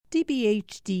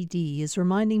CBHDD is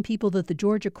reminding people that the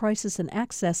Georgia Crisis and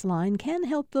Access Line can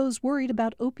help those worried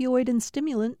about opioid and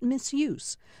stimulant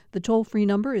misuse. The toll-free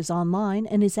number is online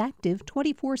and is active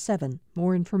 24/7.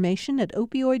 More information at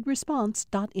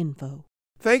opioidresponse.info.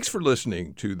 Thanks for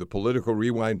listening to the Political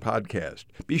Rewind podcast.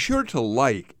 Be sure to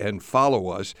like and follow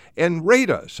us and rate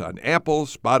us on Apple,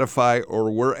 Spotify, or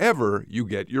wherever you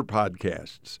get your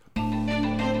podcasts.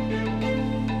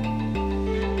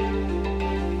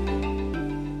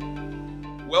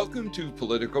 Welcome to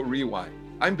Political Rewind.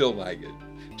 I'm Bill Nigut.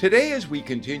 Today, as we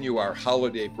continue our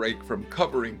holiday break from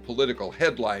covering political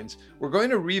headlines, we're going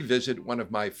to revisit one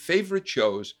of my favorite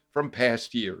shows from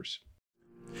past years.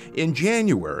 In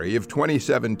January of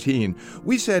 2017,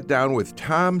 we sat down with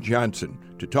Tom Johnson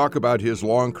to talk about his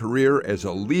long career as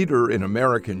a leader in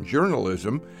American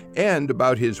journalism and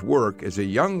about his work as a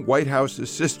young White House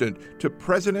assistant to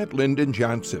President Lyndon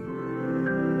Johnson.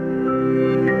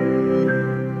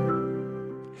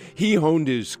 He honed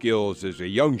his skills as a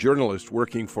young journalist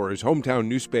working for his hometown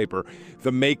newspaper,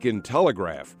 the Macon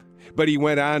Telegraph. But he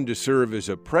went on to serve as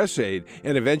a press aide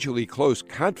and eventually close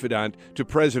confidant to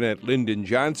President Lyndon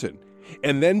Johnson,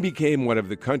 and then became one of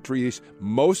the country's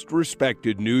most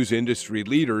respected news industry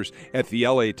leaders at the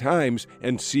LA Times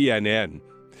and CNN.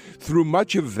 Through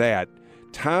much of that,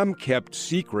 Tom kept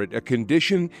secret a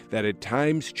condition that at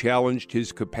times challenged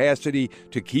his capacity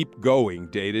to keep going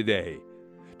day to day.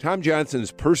 Tom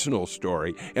Johnson's personal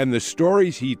story and the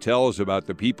stories he tells about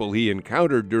the people he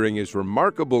encountered during his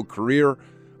remarkable career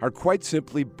are quite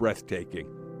simply breathtaking.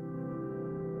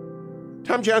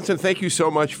 Tom Johnson, thank you so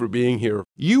much for being here.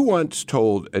 You once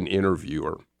told an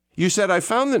interviewer, you said, "I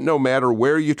found that no matter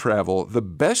where you travel, the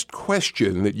best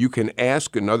question that you can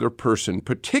ask another person,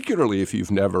 particularly if you've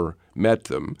never met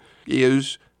them,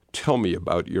 is, tell me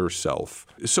about yourself."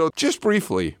 So just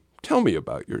briefly, tell me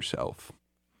about yourself.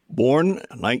 Born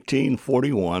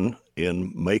 1941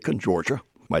 in Macon, Georgia.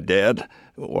 My dad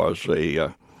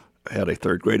had a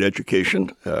third-grade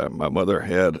education. My mother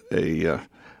had a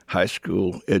high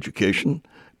school education,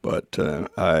 but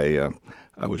I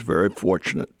was very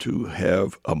fortunate to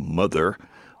have a mother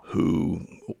who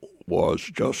was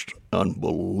just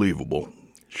unbelievable.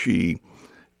 She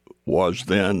was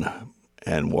then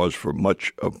and was for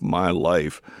much of my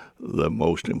life the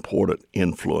most important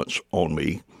influence on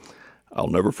me. I'll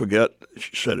never forget,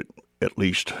 she said it at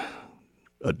least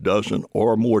a dozen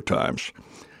or more times,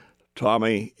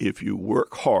 "Tommy, if you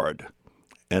work hard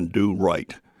and do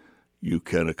right, you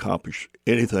can accomplish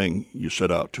anything you set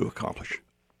out to accomplish."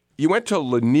 You went to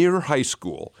Lanier High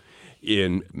School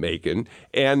in Macon,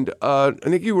 and I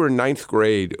think you were in ninth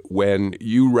grade when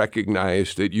you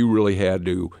recognized that you really had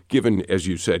to, given, as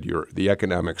you said, the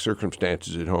economic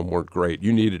circumstances at home weren't great,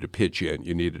 you needed to pitch in,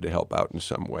 you needed to help out in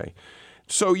some way.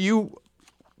 So you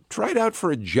tried out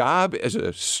for a job as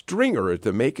a stringer at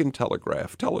the Macon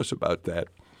Telegraph. Tell us about that.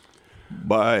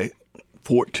 By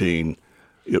 14,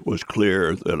 it was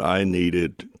clear that I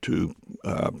needed to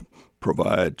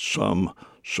provide some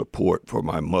support for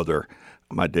my mother.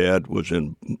 My dad was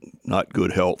in not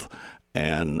good health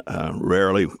and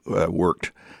rarely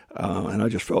worked. And I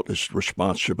just felt this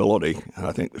responsibility, and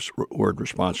I think this word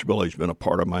responsibility has been a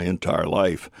part of my entire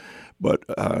life. But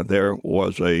there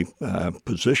was a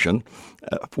position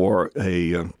for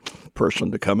a person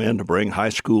to come in to bring high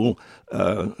school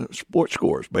sports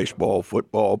scores, baseball,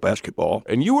 football, basketball.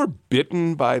 And you were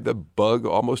bitten by the bug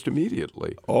almost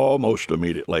immediately. Almost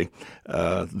immediately.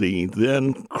 The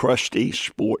then crusty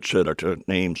sports editor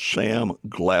named Sam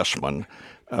Glassman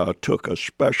took a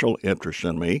special interest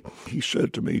in me. He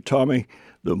said to me, "Tommy,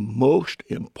 the most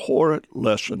important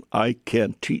lesson I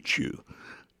can teach you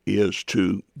is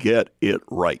to get it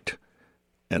right."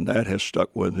 And that has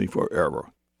stuck with me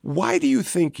forever. Why do you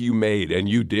think you made, and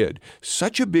you did,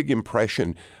 such a big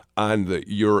impression on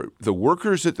the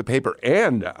workers at the paper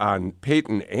and on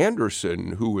Peyton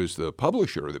Anderson, who was the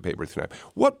publisher of the paper at the time?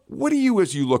 What do you,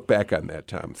 as you look back on that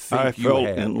time, think I fell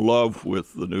in love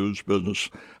with the news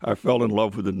business. I fell in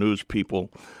love with the news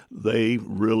people. They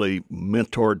really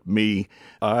mentored me.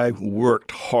 I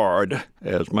worked hard,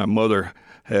 as my mother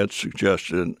had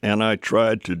suggested, and I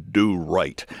tried to do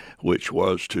right, which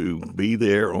was to be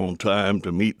there on time,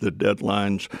 to meet the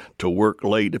deadlines, to work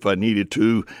late if I needed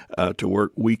to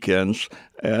work weekends.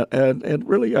 And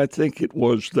really, I think it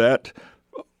was that,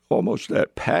 almost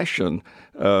that passion,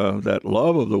 that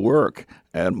love of the work,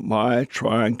 and my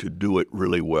trying to do it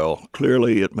really well.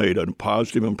 Clearly, it made a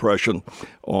positive impression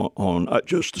on not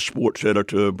just the sports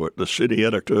editor, but the city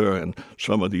editor and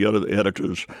some of the other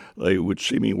editors. They would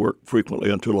see me work frequently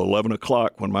until 11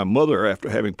 o'clock when my mother, after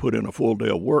having put in a full day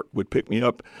of work, would pick me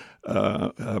up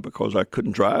because I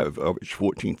couldn't drive. I was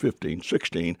 14, 15,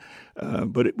 16.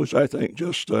 But it was, I think,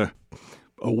 just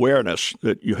awareness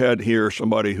that you had here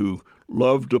somebody who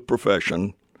loved the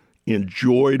profession,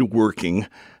 enjoyed working,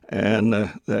 and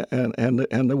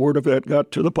the word of that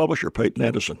got to the publisher, Peyton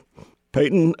Anderson.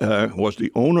 Peyton was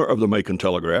the owner of the Macon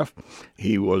Telegraph.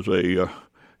 He was a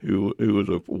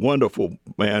wonderful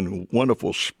man,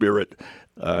 wonderful spirit,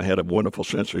 had a wonderful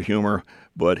sense of humor,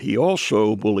 but he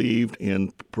also believed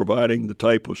in providing the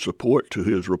type of support to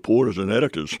his reporters and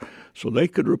editors so they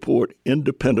could report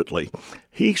independently.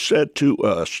 He said to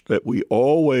us that we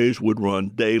always would run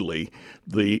daily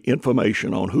the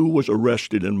information on who was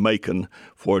arrested in Macon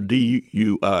for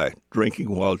DUI,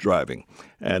 drinking while driving.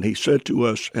 And he said to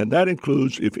us, and that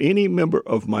includes if any member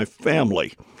of my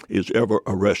family is ever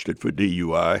arrested for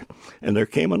DUI. And there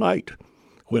came a night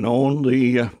when on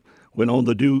the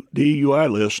DUI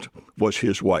list was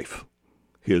his wife.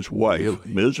 His wife, really?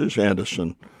 Mrs.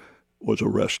 Anderson, was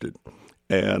arrested.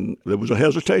 And there was a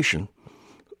hesitation,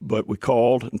 but we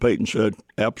called, and Peyton said,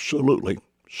 absolutely.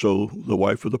 So the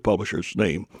wife of the publisher's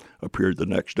name appeared the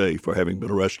next day for having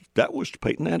been arrested. That was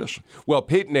Peyton Anderson. Well,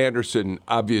 Peyton Anderson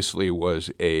obviously was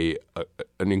an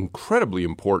incredibly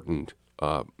important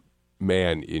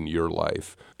man in your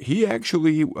life. He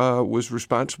actually was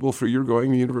responsible for your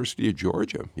going to the University of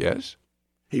Georgia, yes?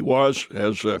 He was.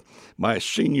 As my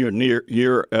senior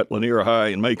year at Lanier High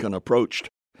in Macon approached,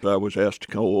 I was asked to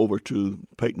go over to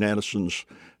Peyton Anderson's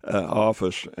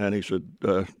office, and he said,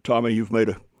 Tommy, you've made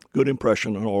a good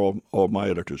impression on all my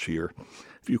editors here.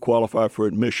 If you qualify for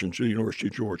admission to the University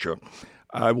of Georgia,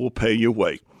 I will pay your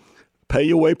way. Pay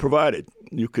your way provided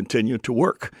you continue to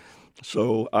work.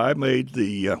 So I made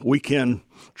the weekend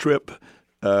trip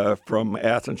from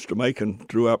Athens to Macon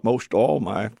throughout most all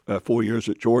my 4 years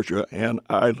at Georgia, and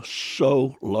I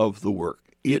so loved the work.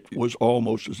 It was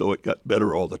almost as though it got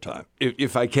better all the time.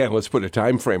 If I can, let's put a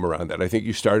time frame around that. I think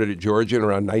you started at Georgia in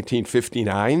around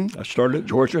 1959? I started at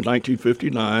Georgia in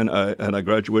 1959, and I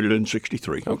graduated in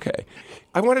 63. Okay.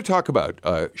 I want to talk about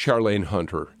Charlayne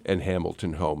Hunter and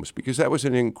Hamilton Holmes, because that was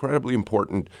an incredibly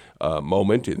important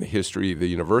moment in the history of the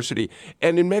university,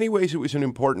 and in many ways it was an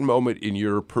important moment in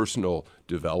your personal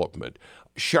development.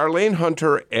 Charlayne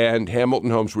Hunter and Hamilton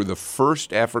Holmes were the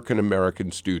first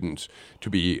African-American students to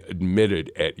be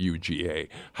admitted at UGA.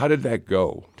 How did that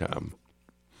go, Tom?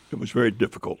 It was very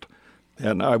difficult.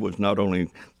 And I was not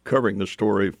only covering the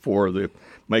story for the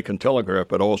Macon Telegraph,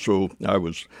 but also I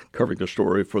was covering the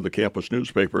story for the campus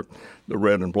newspaper, the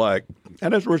Red and Black.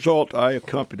 And as a result, I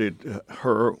accompanied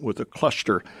her with a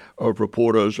cluster of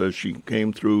reporters as she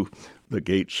came through the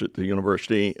gates at the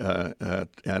university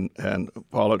and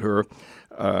followed her.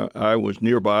 I was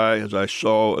nearby as I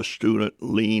saw a student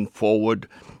lean forward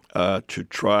to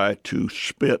try to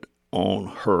spit on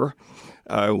her.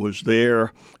 I was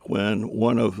there when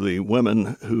one of the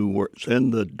women who was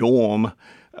in the dorm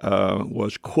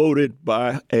was quoted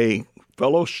by a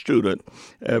fellow student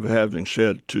of having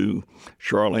said to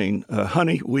Charlayne,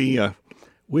 honey, we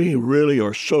really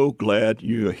are so glad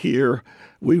you're here.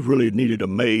 We really needed a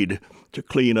maid to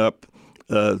clean up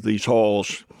these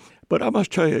halls. But I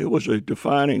must tell you, it was a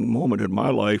defining moment in my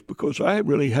life because I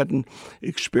really hadn't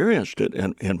experienced it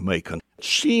in Macon.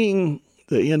 Seeing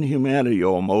the inhumanity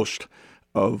almost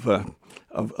of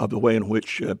the way in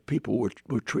which people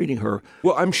were treating her.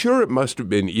 Well, I'm sure it must have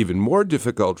been even more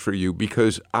difficult for you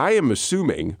because I am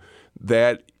assuming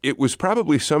that it was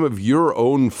probably some of your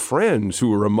own friends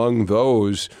who were among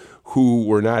those who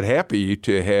were not happy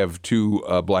to have two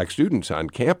black students on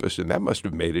campus, and that must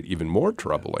have made it even more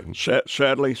troubling.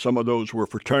 Sadly, some of those were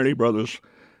fraternity brothers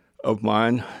of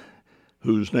mine,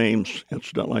 whose names,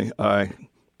 incidentally, I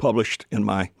published in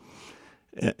my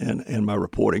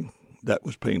reporting. That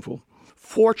was painful.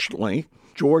 Fortunately,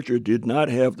 Georgia did not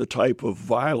have the type of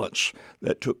violence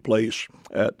that took place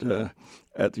at the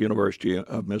University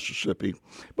of Mississippi.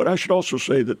 But I should also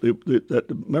say that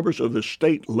the members of the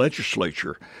state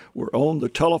legislature were on the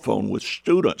telephone with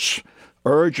students,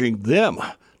 urging them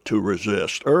to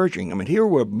resist, here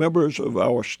were members of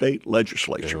our state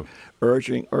legislature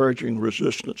urging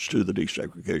resistance to the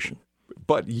desegregation.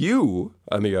 But you,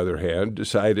 on the other hand,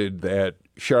 decided that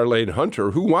Charlayne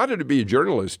Hunter, who wanted to be a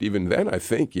journalist even then, I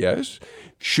think, yes,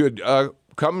 should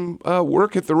come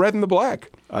work at the Red and the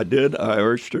Black. I did. I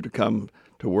urged her to come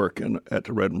to work at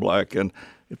the Red and Black. And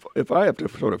if I have to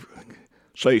sort of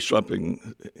say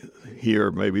something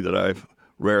here maybe that I've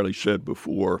rarely said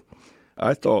before,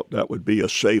 I thought that would be a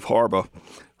safe harbor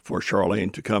for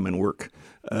Charlayne to come and work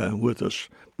with us.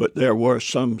 But there were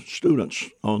some students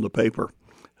on the paper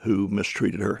who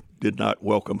mistreated her, did not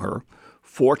welcome her.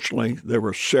 Fortunately, there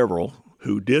were several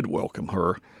who did welcome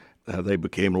her, they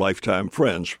became lifetime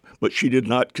friends. But she did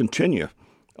not continue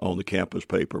on the campus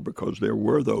paper because there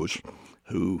were those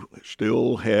who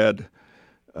still had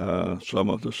some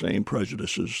of the same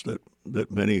prejudices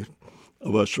that many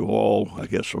of us of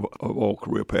all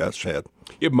career paths had.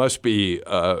 It must be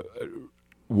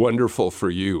wonderful for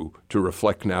you to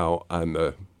reflect now on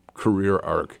the career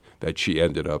arc that she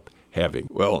ended up having.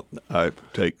 Well, I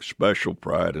take special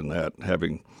pride in that,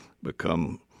 having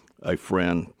become a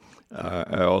friend.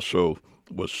 I also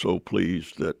was so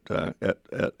pleased that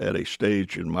at a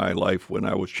stage in my life when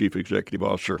I was chief executive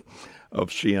officer of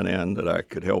CNN that I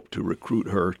could help to recruit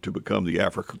her to become the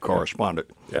Africa correspondent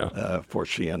for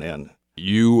CNN.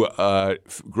 You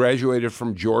graduated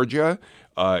from Georgia.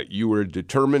 You were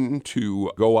determined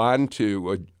to go on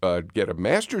to get a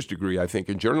master's degree, I think,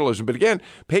 in journalism. But again,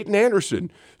 Peyton Anderson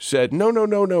said,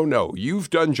 no. You've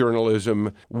done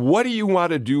journalism. What do you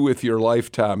want to do with your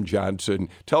life, Tom Johnson?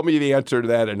 Tell me the answer to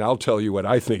that, and I'll tell you what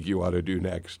I think you ought to do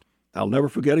next. I'll never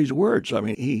forget his words. I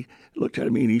mean, he looked at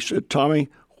me and he said, Tommy,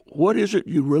 what is it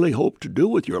you really hope to do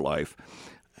with your life?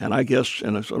 And I guess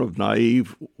in a sort of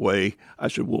naive way, I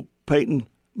said, well, Peyton,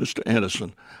 Mr.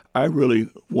 Anderson, I really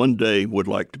one day would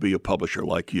like to be a publisher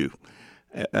like you.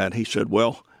 And he said,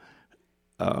 well,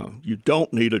 you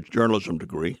don't need a journalism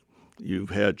degree. You've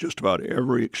had just about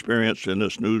every experience in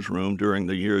this newsroom during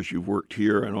the years you've worked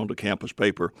here and on the campus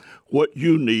paper. What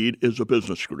you need is a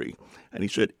business degree. And he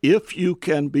said, if you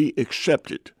can be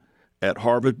accepted at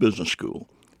Harvard Business School,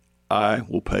 I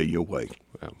will pay your way.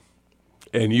 Wow.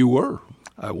 And you were.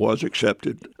 I was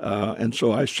accepted, and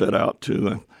so I set out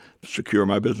to secure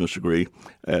my business degree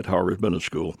at Harvard Business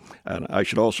School. And I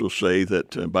should also say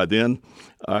that by then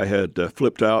I had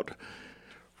flipped out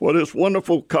for this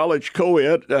wonderful college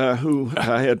co-ed who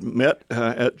I had met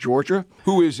at Georgia.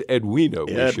 Who is Edwina,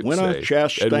 we should say.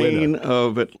 Chastain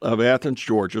of Athens,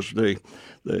 Georgia,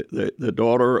 the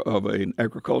daughter of an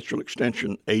agricultural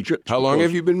extension agent. How long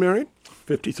have you been married?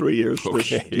 53 years, this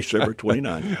December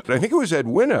 29. But I think it was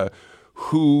Edwina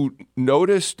who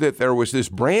noticed that there was this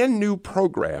brand new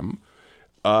program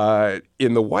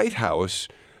in the White House,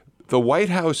 the White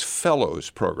House Fellows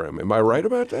Program. Am I right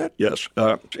about that? Yes.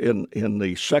 In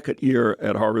the second year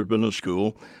at Harvard Business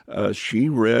School, she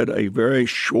read a very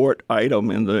short item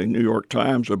in the New York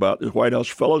Times about the White House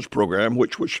Fellows Program,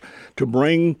 which was to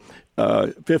bring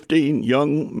 15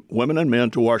 young women and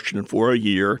men to Washington for a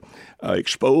year,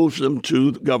 expose them to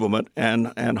the government,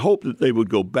 and hope that they would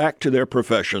go back to their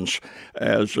professions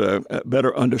as a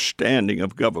better understanding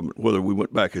of government, whether we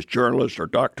went back as journalists or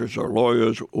doctors or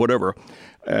lawyers, whatever.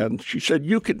 And she said,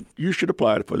 you should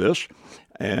apply for this.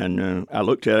 And I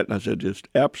looked at it and I said, there's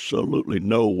absolutely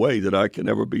no way that I can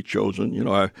ever be chosen. You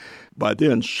know, by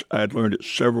then I had learned that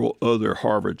several other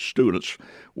Harvard students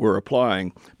were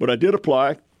applying. But I did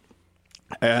apply.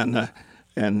 And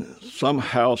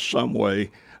somehow, some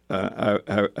way,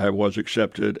 I was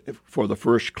accepted for the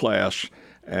first class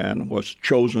and was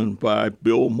chosen by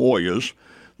Bill Moyers,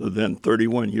 the then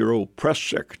 31-year-old press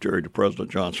secretary to President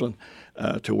Johnson,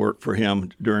 to work for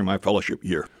him during my fellowship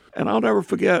year. And I'll never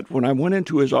forget, when I went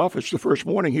into his office the first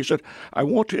morning, he said, I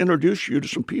want to introduce you to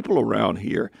some people around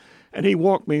here. And he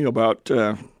walked me about,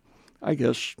 no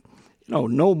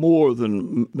more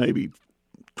than maybe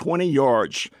 20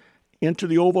 yards into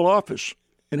the Oval Office.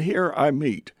 And here I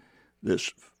meet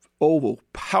this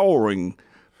overpowering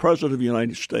President of the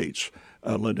United States,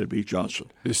 Lyndon B.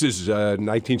 Johnson. This is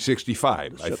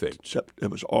 1965, I think. It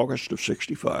was August of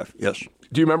 65, yes.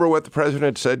 Do you remember what the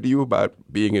president said to you about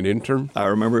being an intern? I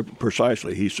remember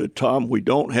precisely. He said, Tom, we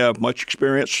don't have much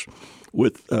experience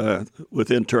with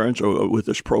interns or with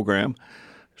this program,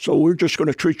 so we're just going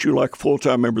to treat you like a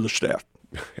full-time member of the staff.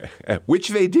 Which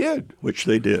they did. Which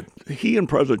they did. He and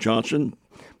President Johnson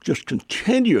just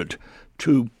continued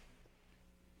to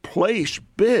place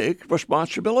big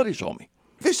responsibilities on me.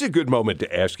 This is a good moment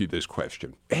to ask you this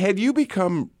question. Had you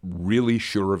become really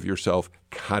sure of yourself,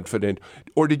 confident,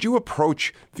 or did you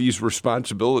approach these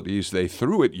responsibilities they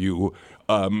threw at you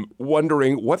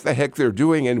wondering what the heck they're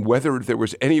doing and whether there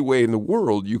was any way in the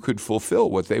world you could fulfill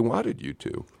what they wanted you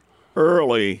to?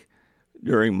 Early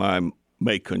during my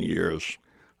Macon years,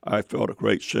 I felt a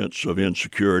great sense of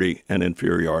insecurity and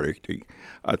inferiority.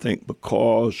 I think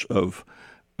because of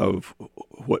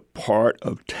what part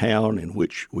of town in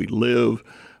which we live,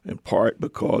 in part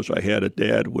because I had a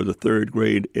dad with a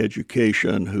third-grade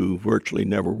education who virtually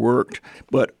never worked.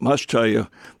 But must tell you,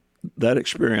 that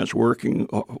experience working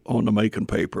on the Macon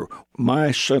paper,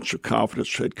 my sense of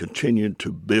confidence had continued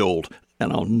to build.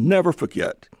 And I'll never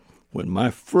forget when my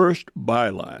first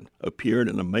byline appeared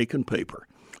in the Macon paper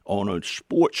on a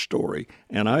sports story,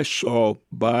 and I saw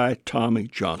by Tommy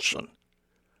Johnson.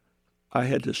 I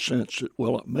had this sense that,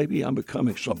 well, maybe I'm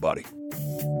becoming somebody.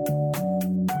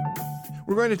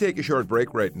 We're going to take a short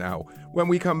break right now. When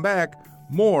we come back,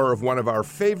 more of one of our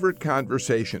favorite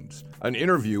conversations, an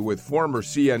interview with former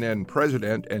CNN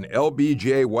president and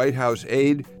LBJ White House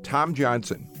aide Tom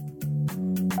Johnson.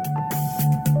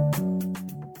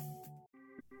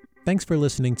 Thanks for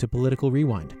listening to Political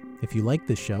Rewind. If you like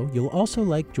this show, you'll also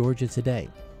like Georgia Today.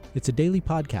 It's a daily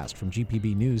podcast from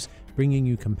GPB News, bringing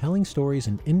you compelling stories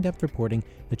and in-depth reporting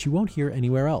that you won't hear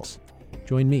anywhere else.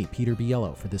 Join me, Peter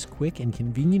Biello, for this quick and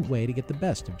convenient way to get the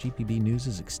best of GPB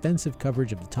News' extensive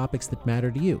coverage of the topics that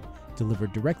matter to you,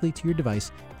 delivered directly to your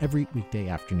device every weekday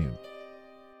afternoon.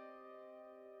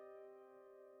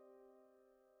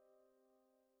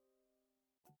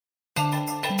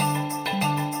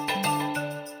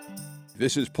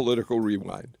 This is Political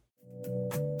Rewind.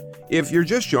 If you're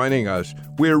just joining us,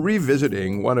 we're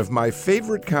revisiting one of my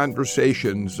favorite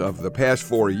conversations of the past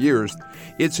 4 years.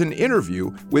 It's an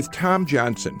interview with Tom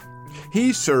Johnson.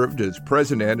 He served as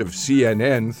president of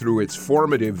CNN through its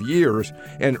formative years,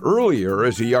 and earlier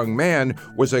as a young man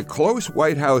was a close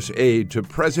White House aide to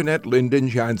President Lyndon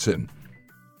Johnson.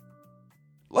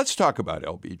 Let's talk about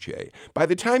LBJ. By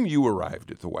the time you arrived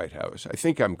at the White House, I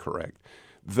think I'm correct,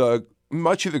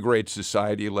 much of the Great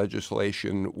Society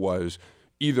legislation was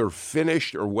either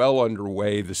finished or well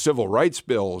underway. The civil rights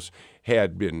bills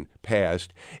had been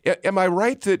passed. Am I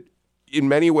right that in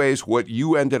many ways what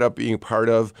you ended up being part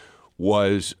of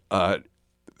was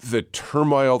the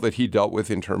turmoil that he dealt with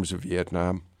in terms of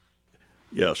Vietnam?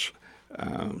 Yes.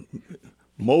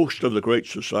 Most of the Great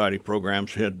Society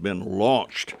programs had been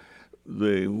launched.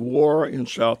 The war in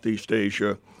Southeast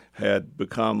Asia had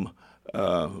become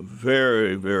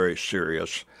very, very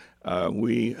serious.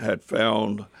 We had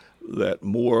found that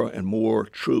more and more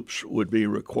troops would be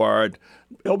required.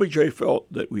 LBJ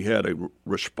felt that we had a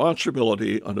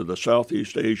responsibility under the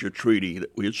Southeast Asia Treaty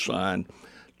that we had signed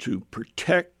to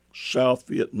protect South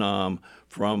Vietnam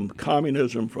from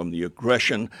communism, from the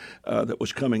aggression that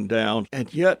was coming down.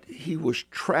 And yet he was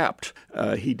trapped.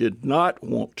 He did not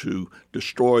want to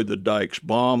destroy the dikes,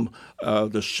 bomb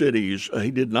the cities.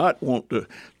 He did not want to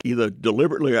either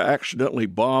deliberately or accidentally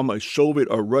bomb a Soviet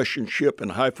or Russian ship in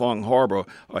Haiphong Harbor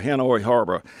or Hanoi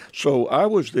Harbor. So I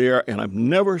was there, and I've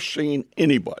never seen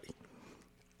anybody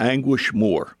anguish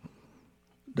more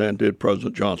than did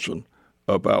President Johnson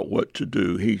about what to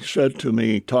do. He said to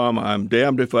me, Tom, I'm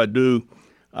damned if I do,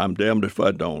 I'm damned if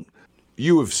I don't.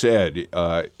 You have said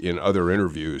in other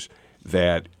interviews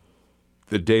that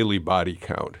the daily body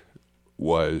count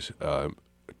was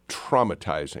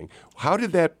traumatizing. How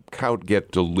did that count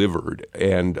get delivered?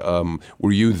 And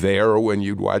were you there when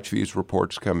you'd watch these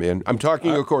reports come in? I'm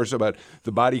talking, of course, about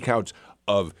the body counts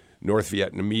of North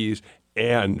Vietnamese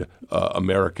and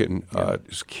American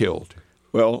killed.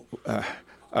 Well,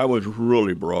 I was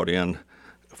really brought in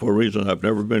for a reason I've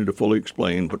never been to fully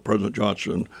explain, but President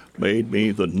Johnson made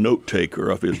me the note taker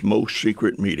of his most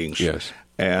secret meetings. Yes.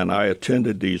 And I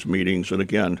attended these meetings, and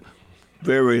again,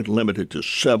 very limited to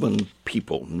 7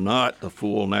 people, not the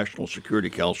full National Security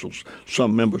Councils,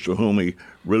 some members of whom he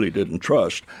really didn't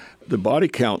trust. The body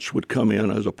counts would come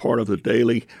in as a part of the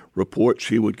daily reports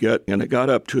he would get, and it got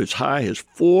up to as high as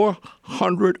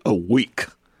 400 a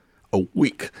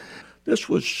week. This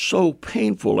was so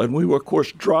painful, and we were, of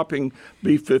course, dropping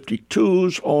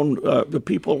B-52s on the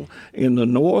people in the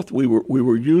north. We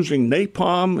were using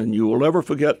napalm, and you will never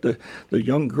forget the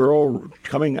young girl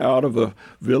coming out of a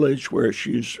village where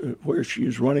she's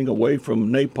running away from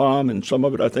napalm, and some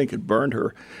of it I think had burned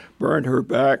her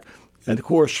back. And of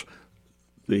course,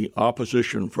 the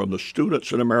opposition from the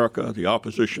students in America, the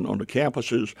opposition on the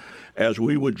campuses, as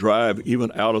we would drive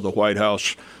even out of the White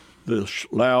House. The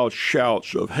loud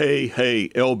shouts of, hey,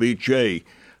 LBJ,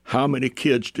 how many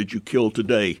kids did you kill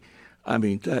today? I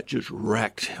mean, that just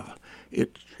wrecked him.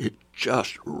 It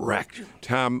just wrecked him.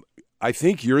 Tom, I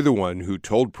think you're the one who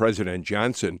told President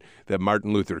Johnson that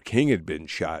Martin Luther King had been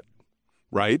shot,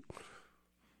 right?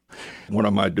 One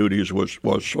of my duties was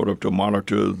sort of to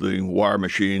monitor the wire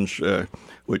machines,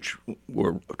 which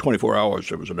were 24 hours.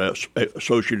 There was an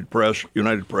Associated Press,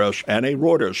 United Press, and a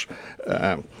Reuters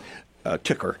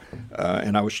ticker,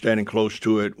 and I was standing close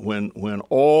to it when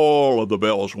all of the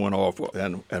bells went off,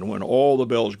 and when all the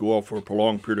bells go off for a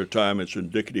prolonged period of time, it's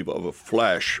indicative of a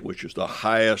flash, which is the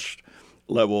highest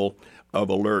level of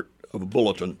alert of a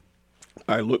bulletin.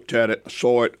 I looked at it,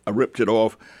 saw it, I ripped it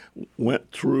off,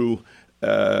 went through,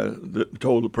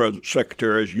 told the President's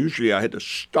secretaries. Usually I had to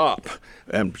stop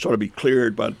and sort of be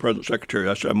cleared by the President's secretary.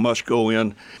 I said, I must go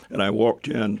in. And I walked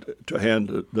in to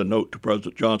hand the note to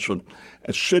President Johnson.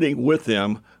 And sitting with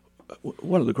him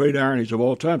one of the great ironies of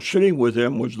all time, sitting with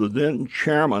him was the then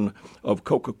chairman of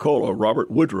Coca-Cola, Robert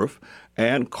Woodruff,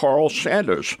 and Carl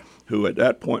Sanders, who at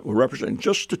that point were representing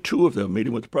just the two of them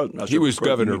meeting with the president. He was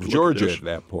governor of Georgia at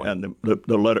that point. And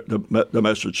the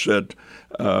message said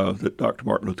that Dr.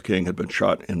 Martin Luther King had been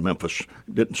shot in Memphis.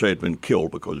 It didn't say he'd been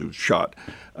killed because he was shot.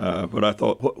 But I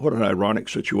thought, what an ironic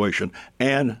situation.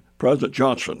 And President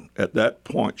Johnson at that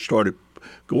point started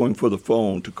going for the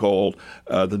phone to call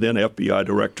the then FBI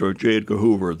Director J. Edgar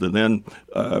Hoover, the then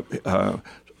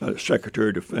Secretary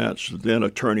of Defense, the then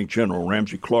Attorney General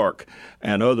Ramsey Clark,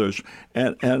 and others.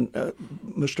 And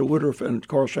Mr. Woodruff and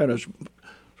Carl Sanders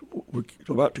were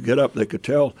about to get up, they could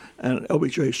tell, and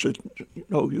LBJ said,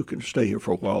 no, you can stay here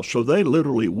for a while. So they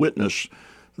literally witnessed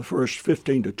the first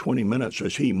 15 to 20 minutes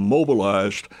as he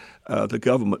mobilized the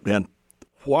government. And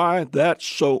why that's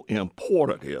so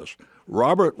important is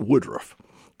Robert Woodruff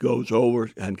goes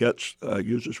over and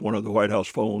uses one of the White House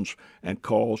phones and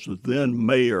calls the then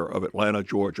mayor of Atlanta,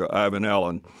 Georgia, Ivan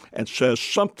Allen, and says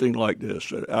something like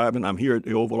this. Ivan, I'm here at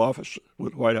the Oval Office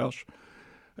with the White House.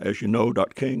 As you know,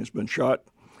 Dr. King has been shot.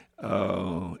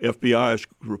 FBI is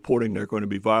reporting there are going to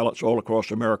be violence all across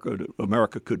America.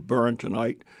 America could burn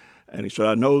tonight. And he said,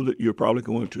 I know that you're probably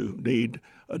going to need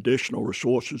additional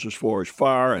resources as far as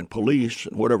fire and police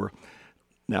and whatever.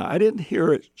 Now, I didn't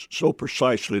hear it so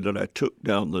precisely that I took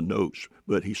down the notes,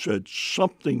 but he said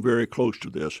something very close to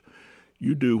this.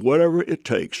 You do whatever it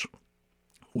takes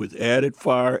with added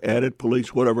fire, added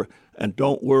police, whatever, and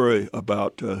don't worry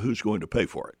about who's going to pay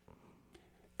for it.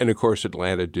 And, of course,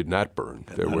 Atlanta did not burn.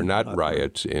 There were not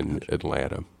riots in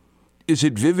Atlanta. Is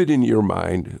it vivid in your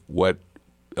mind what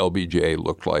LBJ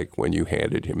looked like when you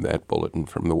handed him that bulletin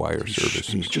from the wire service?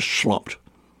 He's just slumped.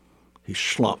 He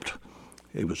slumped.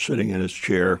 He was sitting in his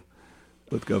chair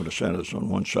with Governor Sanders on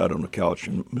one side on the couch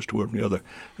and Mr. Wood on the other,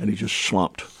 and he just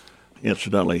slumped.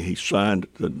 Incidentally, he signed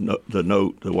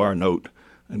the wire note,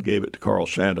 and gave it to Carl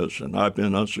Sanders, and I've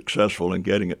been unsuccessful in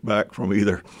getting it back from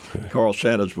either Carl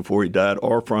Sanders before he died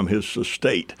or from his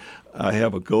estate. I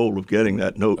have a goal of getting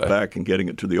that note back and getting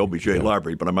it to the OBJ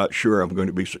library, but I'm not sure I'm going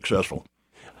to be successful.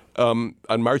 On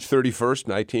March 31st,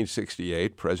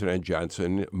 1968, President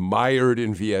Johnson, mired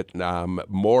in Vietnam,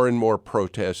 more and more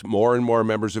protests, more and more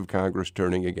members of Congress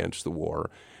turning against the war,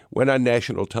 went on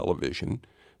national television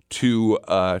to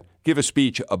give a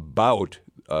speech about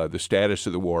the status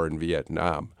of the war in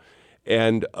Vietnam.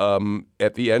 And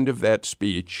at the end of that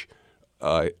speech,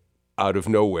 out of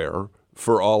nowhere,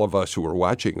 for all of us who were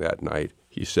watching that night,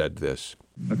 he said this.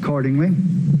 Accordingly,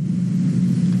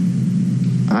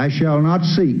 I shall not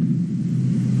seek,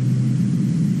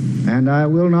 and I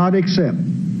will not accept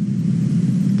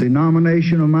the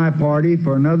nomination of my party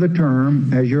for another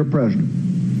term as your president.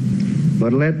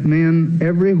 But let men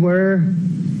everywhere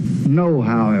know,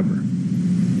 however,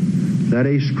 that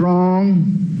a strong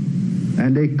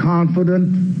and a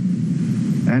confident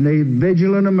and a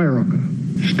vigilant America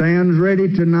stands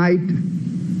ready tonight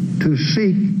to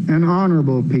seek an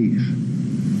honorable peace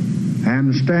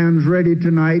and stands ready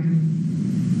tonight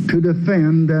to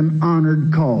defend an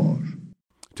honored cause.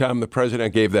 Tom, the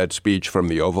president gave that speech from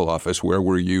the Oval Office. Where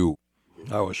were you?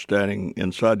 I was standing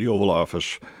inside the Oval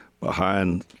Office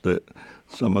behind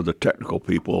some of the technical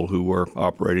people who were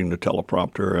operating the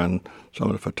teleprompter and some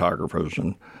of the photographers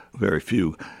and very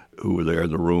few who were there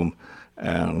in the room.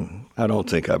 And I don't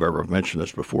think I've ever mentioned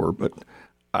this before, but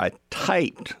I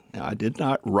typed, I did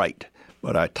not write,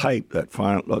 but I typed that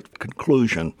final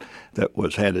conclusion that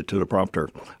was handed to the prompter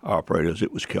operators.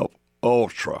 It was kept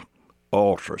ultra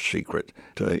secret.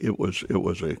 It was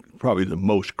probably the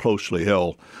most closely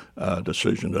held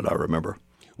decision that I remember.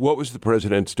 What was the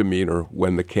president's demeanor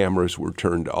when the cameras were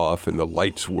turned off and the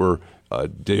lights were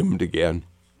dimmed again?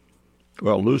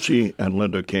 Well, Lucy and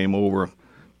Linda came over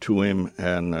to him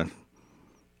and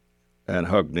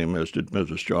hugged him, as did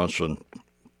Mrs. Johnson.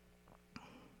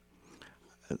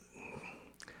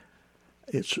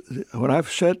 When I've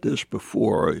said this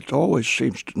before, it always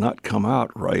seems to not come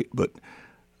out right, but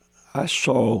I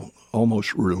saw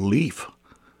almost relief.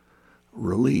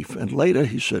 And later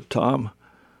he said, Tom,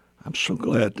 I'm so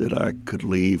glad that I could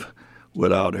leave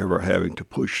without ever having to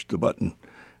push the button.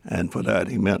 And for that,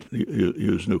 he meant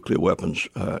use nuclear weapons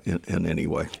in any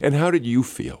way. And how did you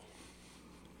feel?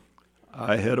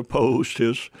 I had opposed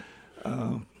his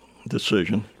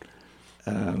decision.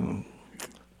 I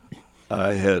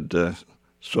had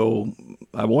so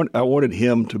I wanted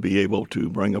him to be able to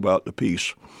bring about the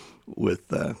peace with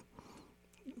Ho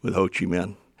Chi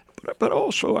Minh, but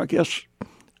also I guess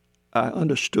I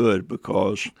understood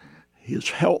because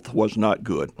his health was not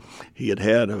good. He had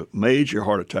had a major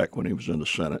heart attack when he was in the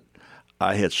Senate.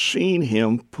 I had seen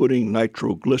him putting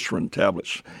nitroglycerin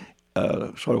tablets,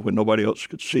 sort of when nobody else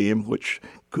could see him, which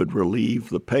could relieve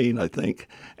the pain, I think.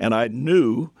 And I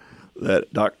knew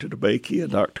that Dr. DeBakey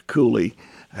and Dr. Cooley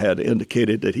had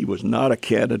indicated that he was not a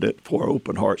candidate for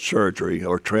open heart surgery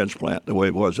or transplant the way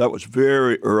it was. That was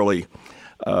very early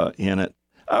in it.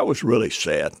 I was really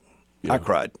sad. Yeah. I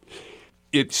cried.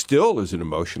 It still is an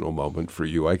emotional moment for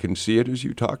you. I can see it as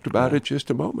you talked about it just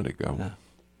a moment ago. Yeah.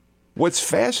 What's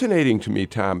fascinating to me,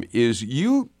 Tom, is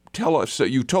you tell us,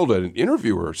 you told an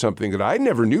interviewer something that I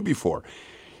never knew before.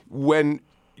 When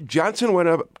Johnson went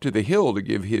up to the Hill to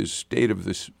give his State of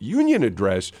the Union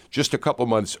address just a couple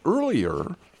months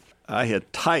earlier, I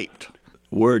had typed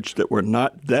words that were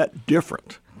not that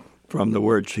different from the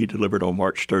words he delivered on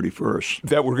March 31st.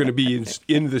 That were going to be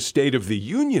in the State of the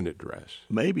Union address.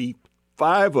 Maybe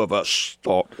 5 of us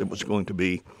thought it was going to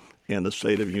be in the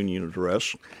State of the Union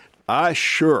address. I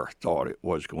sure thought it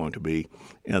was going to be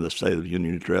in the State of the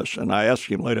Union address. And I asked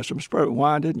him later, I said, Mr. President,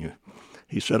 why didn't you?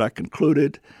 He said, I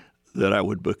concluded that I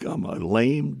would become a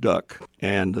lame duck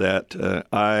and that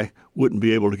I wouldn't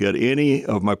be able to get any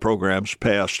of my programs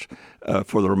passed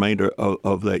for the remainder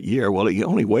of that year. Well, he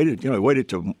only waited, he waited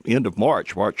till end of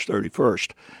March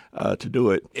 31st, to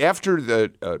do it. After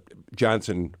the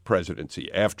Johnson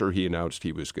presidency, after he announced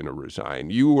he was going to resign,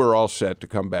 you were all set to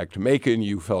come back to Macon.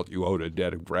 You felt you owed a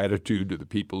debt of gratitude to the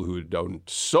people who had done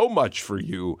so much for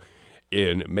you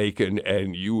in Macon,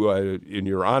 and you, in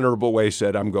your honorable way,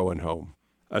 said, I'm going home.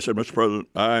 I said, Mr. President,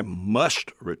 I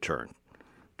must return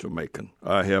to Macon.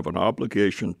 I have an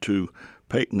obligation to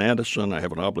Peyton Anderson. I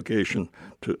have an obligation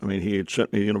to, he had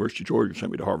sent me to the University of Georgia,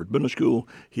 sent me to Harvard Business School.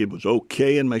 He was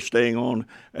okay in me staying on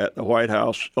at the White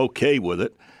House, okay with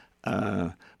it.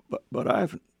 But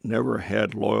I've never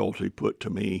had loyalty put to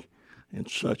me in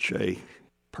such a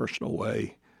personal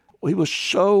way. He was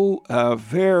so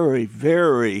very,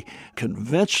 very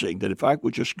convincing that if I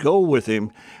would just go with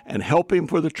him and help him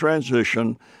for the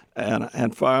transition,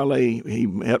 and finally he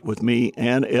met with me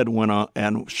and Edwin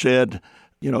and said,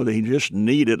 that he just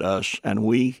needed us, and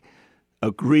we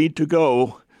agreed to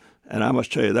go. And I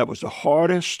must tell you, that was the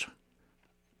hardest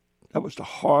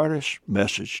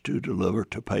message to deliver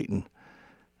to Peyton.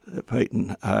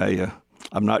 Peyton,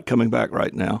 I'm not coming back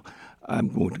right now. I'm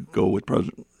going to go with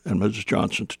President and Mrs.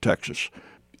 Johnson to Texas.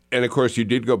 And, of course, you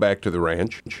did go back to the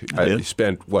ranch. You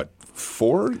spent,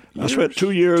 4 years? I spent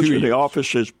 2 years in the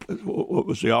office what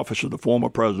was the office of the former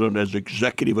president as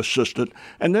executive assistant,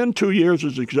 and then 2 years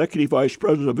as executive vice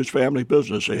president of his family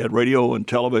business. They had radio and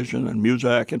television and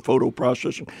music and photo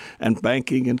processing and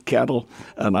banking and cattle,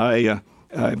 and I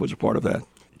was a part of that.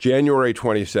 January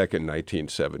 22nd,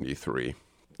 1973,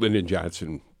 Lyndon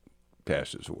Johnson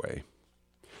passes away.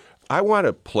 I want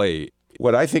to play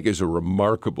what I think is a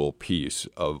remarkable piece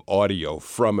of audio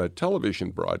from a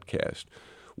television broadcast.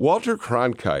 Walter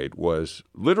Cronkite was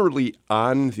literally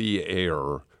on the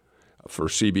air for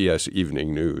CBS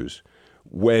Evening News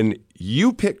when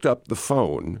you picked up the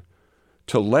phone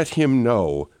to let him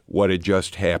know what had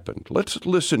just happened. Let's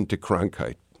listen to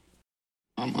Cronkite.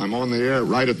 I'm on the air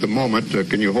right at the moment.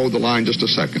 Can you hold the line just a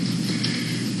second?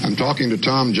 I'm talking to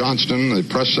Tom Johnston, the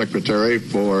press secretary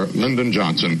for Lyndon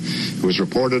Johnson, who has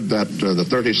reported that the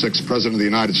 36th President of the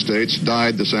United States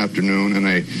died this afternoon in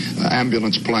an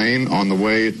ambulance plane on the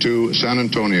way to San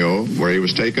Antonio, where he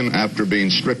was taken after being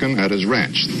stricken at his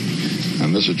ranch. And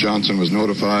Mrs. Johnson was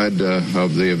notified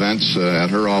of the events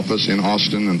at her office in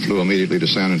Austin and flew immediately to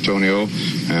San Antonio.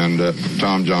 And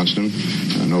Tom Johnston,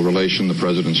 no relation, the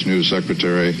President's news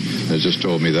secretary, has just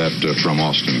told me that from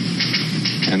Austin.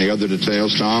 Any other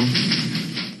details, Tom?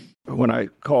 When I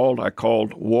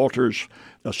called Walter's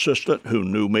assistant who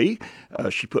knew me.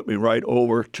 She put me right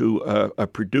over to a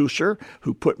producer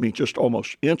who put me just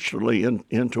almost instantly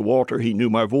into Walter. He knew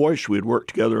my voice. We had worked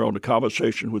together on the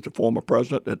conversation with the former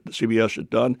president that CBS had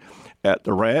done at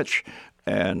the ranch.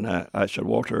 And I said,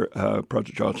 Walter,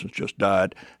 President Johnson's just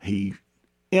died. He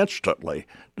instantly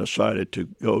decided to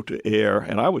go to air.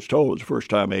 And I was told it was the first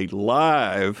time a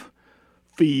live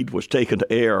feed was taken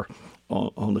to air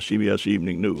on the CBS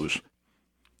Evening News.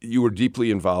 You were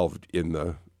deeply involved in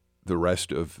the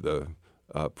rest of the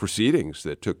proceedings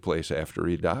that took place after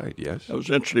he died, yes? It was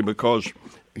interesting because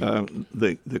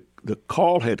the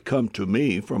call had come to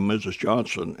me from Mrs.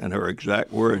 Johnson, and her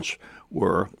exact words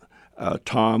were,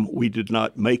 Tom, we did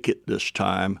not make it this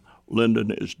time.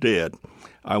 Lyndon is dead.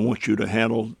 I want you to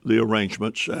handle the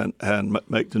arrangements and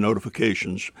make the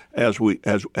notifications as we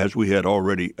had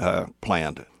already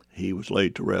planned. He was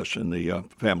laid to rest in the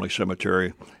family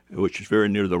cemetery, which is very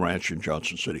near the ranch in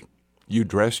Johnson City. You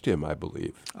dressed him, I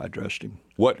believe. I dressed him.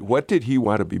 What did he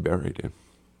want to be buried in?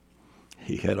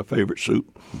 He had a favorite suit,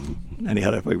 and he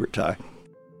had a favorite tie.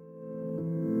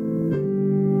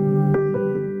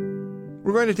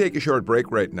 We're going to take a short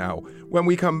break right now. When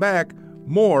we come back,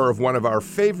 more of one of our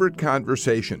favorite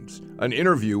conversations, an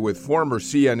interview with former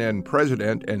CNN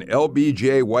president and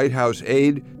LBJ White House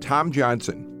aide Tom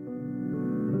Johnson.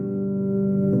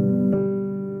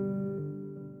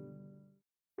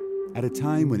 At a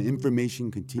time when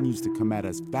information continues to come at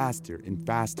us faster and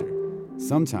faster,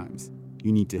 sometimes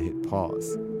you need to hit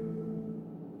pause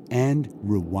and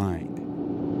rewind.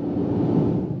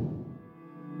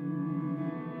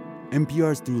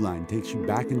 NPR's Throughline takes you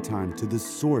back in time to the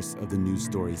source of the news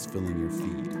stories filling your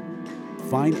feed.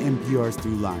 Find NPR's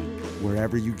Throughline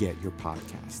wherever you get your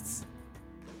podcasts.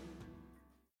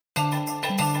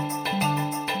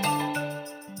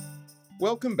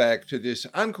 Welcome back to this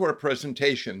encore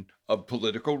presentation of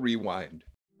Political Rewind.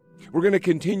 We're going to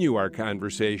continue our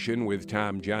conversation with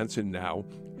Tom Johnson now.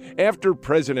 After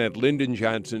President Lyndon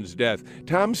Johnson's death,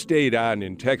 Tom stayed on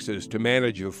in Texas to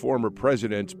manage the former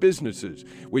president's businesses,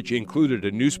 which included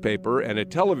a newspaper and a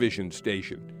television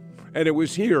station. And it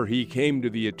was here he came to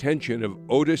the attention of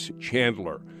Otis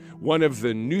Chandler, one of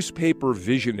the newspaper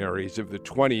visionaries of the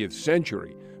 20th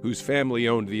century, whose family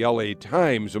owned the LA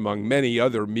Times among many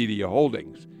other media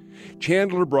holdings.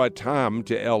 Chandler brought Tom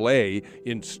to LA,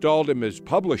 installed him as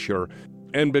publisher,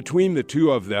 and between the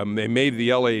two of them, they made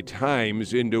the LA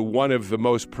Times into one of the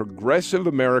most progressive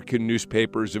American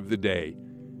newspapers of the day.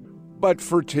 But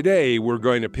for today, we're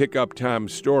going to pick up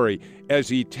Tom's story as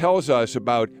he tells us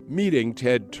about meeting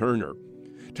Ted Turner.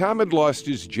 Tom had lost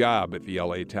his job at the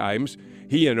LA Times.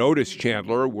 He and Otis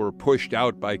Chandler were pushed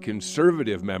out by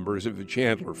conservative members of the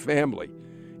Chandler family.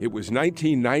 It was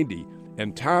 1990,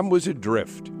 and Tom was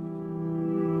adrift.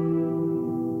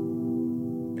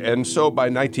 And so by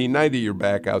 1990, you're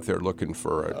back out there looking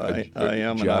for a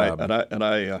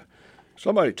job.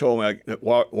 Somebody told me that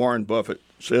Warren Buffett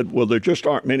said, well, there just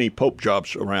aren't many Pope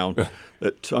jobs around,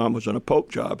 that Tom was in a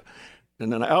Pope job.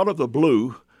 And then out of the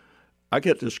blue, I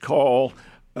get this call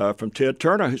from Ted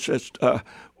Turner who says,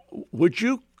 would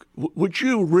you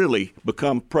really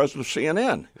become president of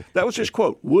CNN? That was his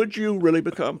quote. Would you really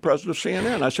become president of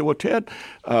CNN? I said, well, Ted,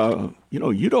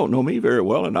 you don't know me very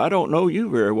well, and I don't know you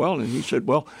very well. And he said,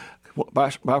 well, by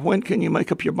when can you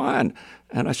make up your mind?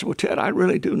 And I said, well, Ted, I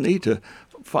really do need to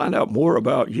find out more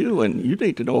about you, and you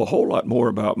need to know a whole lot more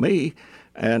about me.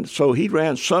 And so he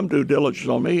ran some due diligence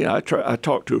on me. I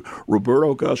talked to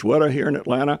Roberto Goizueta here in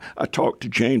Atlanta. I talked to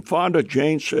Jane Fonda.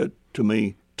 Jane said to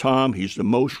me, Tom, he's the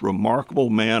most remarkable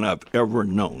man I've ever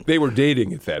known. They were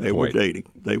dating at that point.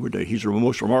 They were dating. He's the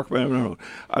most remarkable man I've ever known.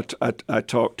 I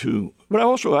talked to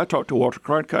Walter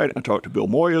Cronkite. I talked to Bill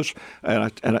Moyers,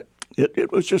 and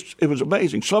it was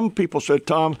amazing. Some people said,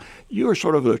 Tom, you're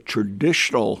sort of a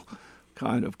traditional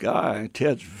kind of guy.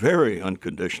 Ted's very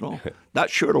unconditional,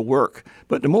 not sure to work.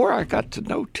 But the more I got to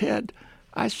know Ted,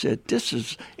 I said, this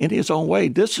is, in his own way,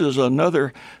 this is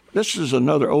another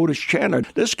Otis Chandler.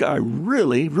 This guy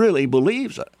really, really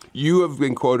believes it. You have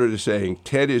been quoted as saying,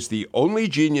 Ted is the only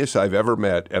genius I've ever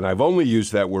met, and I've only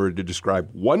used that word to describe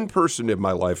one person in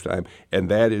my lifetime, and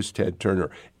that is Ted Turner.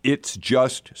 It's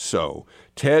just so.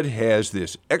 Ted has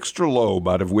this extra lobe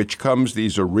out of which comes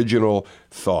these original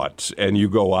thoughts, and you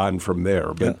go on from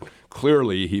there. But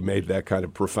clearly he made that kind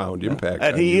of profound impact.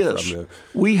 And he is.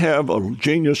 We have a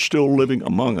genius still living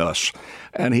among us,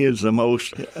 and he is the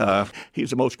most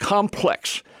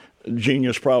complex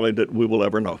genius probably that we will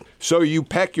ever know. So you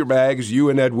pack your bags,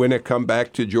 you and Ed Winnick come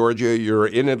back to Georgia, you're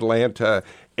in Atlanta,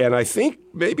 and I think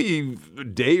maybe a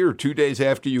day or 2 days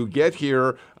after you get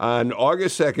here, on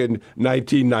August 2nd,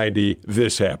 1990,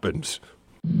 this happens.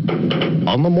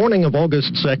 On the morning of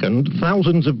August 2nd,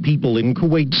 thousands of people in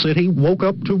Kuwait City woke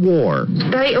up to war.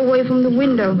 Stay away from the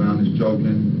window. I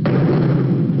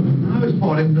was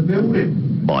part of the building.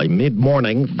 By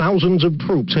mid-morning, thousands of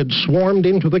troops had swarmed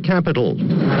into the capital.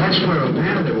 That's where a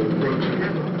man that will approach the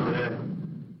capital.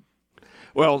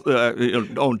 Well,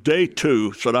 on day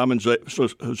two, Saddam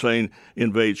Hussein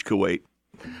invades Kuwait.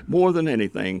 More than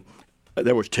anything,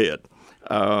 there was Ted.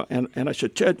 And I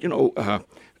said, Ted,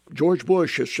 George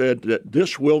Bush has said that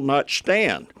this will not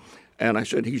stand. And I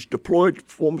said, he's deployed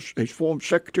his former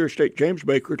Secretary of State James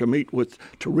Baker to meet with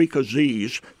Tariq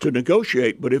Aziz to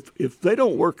negotiate. But if they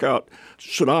don't work out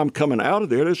Saddam coming out of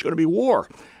there's going to be war.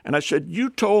 And I said, you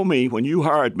told me when you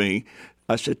hired me,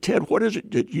 I said, Ted, what is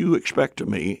it that you expect of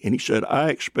me? And he said, I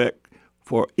expect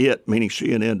for it, meaning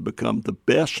CNN, to become the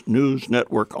best news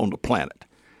network on the planet.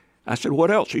 I said, what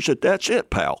else? He said, that's it,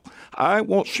 pal. I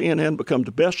want CNN to become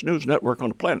the best news network on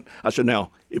the planet. I said,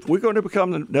 now, if we're going to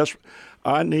become the best,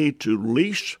 I need to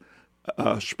lease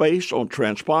space on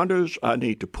transponders. I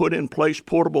need to put in place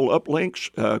portable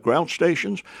uplinks, ground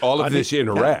stations. All of this in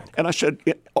Iraq. And I said,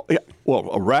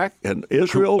 Iraq and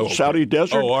Israel, okay. Saudi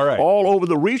Desert, all right. all over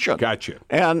the region. Gotcha.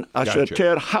 And I said,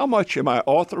 Ted, how much am I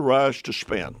authorized to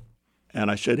spend? And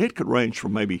I said, it could range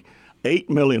from maybe $8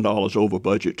 million over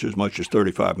budget to as much as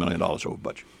 $35 million over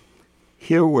budget.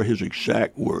 Here were his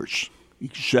exact words.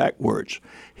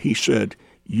 He said,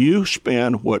 you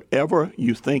spend whatever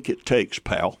you think it takes,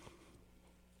 pal.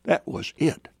 That was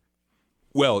it.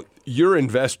 Well, your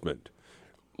investment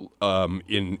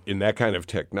in that kind of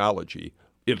technology,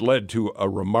 it led to a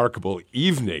remarkable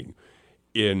evening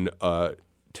in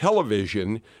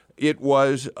television. It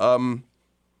was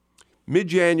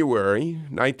mid-January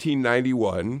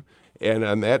 1991, and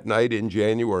on that night in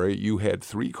January, you had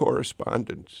 3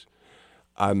 correspondents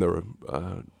on the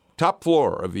top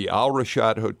floor of the Al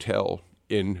Rashad Hotel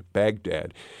in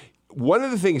Baghdad. One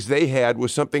of the things they had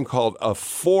was something called a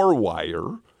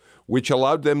 4-wire, which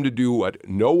allowed them to do what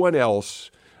no one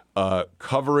else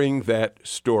covering that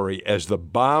story. As the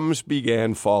bombs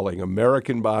began falling,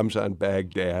 American bombs on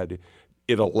Baghdad,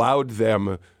 it allowed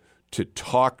them to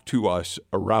talk to us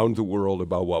around the world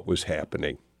about what was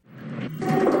happening.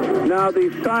 Now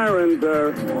the sirens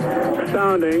are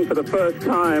sounding for the first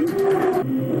time.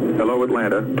 Hello,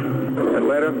 Atlanta.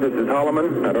 Atlanta, this is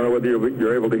Holloman. I don't know whether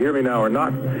you're able to hear me now or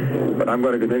not, but I'm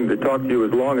going to continue to talk to you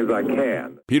as long as I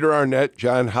can. Peter Arnett,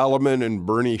 John Holloman, and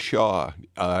Bernie Shaw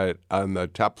on the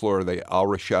top floor of the Al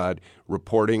Rashad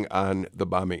reporting on the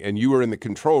bombing. And you were in the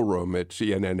control room at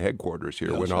CNN headquarters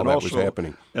here when all that was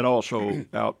happening. And also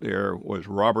out there was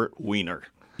Robert Wiener.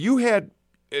 You had,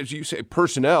 as you say,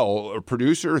 personnel, a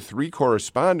producer, 3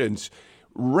 correspondents,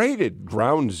 rated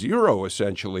ground zero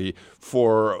essentially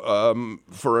for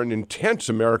an intense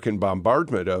American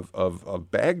bombardment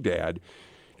of Baghdad.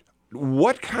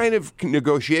 What kind of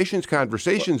negotiations,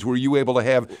 conversations were you able to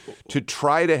have to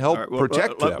try to help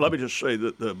protect them? Let me just say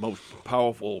that the most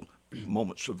powerful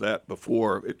moments of that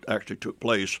before it actually took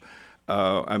place.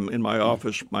 I'm in my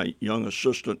office. My young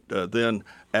assistant then,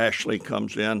 Ashley,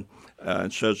 comes in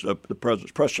and says the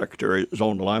president's press secretary is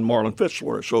on the line, Marlon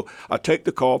Fitzwater. So I take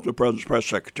the call from the president's press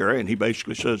secretary, and he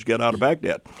basically says, "Get out of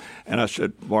Baghdad." And I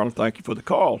said, "Marlon, thank you for the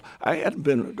call." I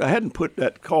hadn't put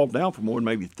that call down for more than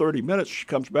maybe 30 minutes. She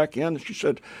comes back in and she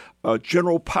said,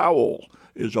 "General Powell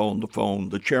is on the phone,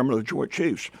 the chairman of the Joint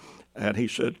Chiefs." And he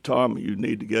said, "Tom, you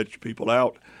need to get your people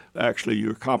out. Actually,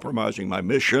 you're compromising my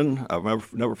mission." I'll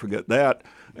never forget that.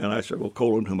 And I said, "Well,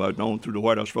 Colin, whom I've known through the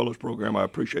White House Fellows Program, I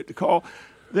appreciate the call."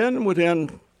 Then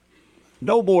within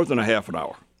no more than a half an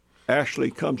hour, Ashley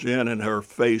comes in and her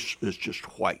face is just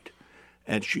white.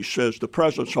 And she says, "The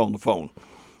president's on the phone."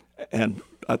 And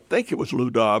I think it was Lou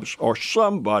Dobbs or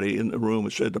somebody in the room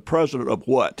and said, "The president of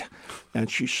what?"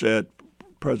 And she said,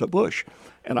 "President Bush."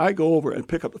 And I go over and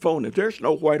pick up the phone, and there's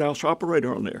no White House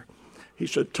operator on there. He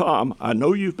said, "Tom, I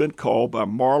know you've been called by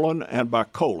Marlon and by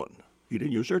Colin." He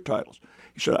didn't use their titles.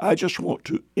 He said, "I just want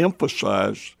to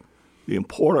emphasize the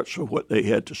importance of what they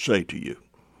had to say to you."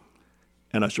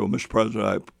 And I said, "Well, Mr.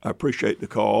 President, I appreciate the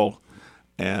call."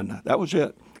 And that was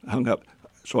it. I hung up.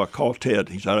 So I called Ted.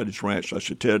 He's out at his ranch. I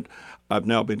said, "Ted, I've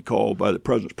now been called by the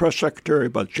president's press secretary,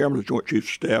 by the chairman of the Joint Chiefs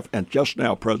of Staff, and just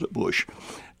now President Bush.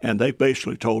 And they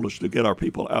basically told us to get our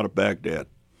people out of Baghdad,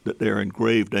 that they're in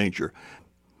grave danger."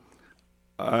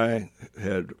 I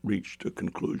had reached a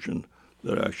conclusion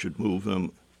that I should move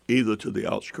them either to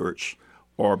the outskirts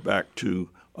or back to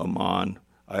Amman.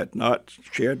 I had not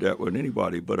shared that with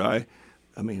anybody, but I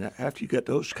mean, after you get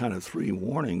those kind of 3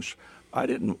 warnings,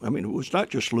 it was not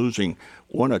just losing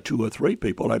 1 or 2 or 3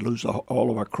 people. I'd lose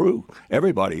all of our crew,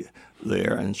 everybody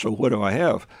there. And so what do I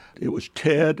have? It was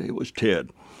Ted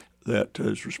that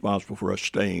is responsible for us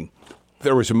staying.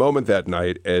 There was a moment that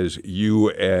night as you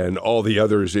and all the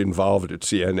others involved at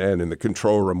CNN in the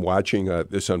control room watching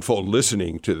this unfold,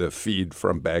 listening to the feed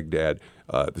from Baghdad,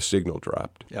 the signal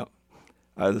dropped. Yeah,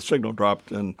 the signal dropped,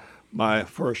 and my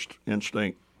first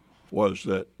instinct was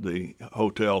that the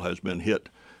hotel has been hit.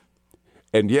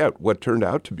 And yet what turned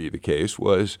out to be the case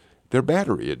was their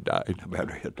battery had died. The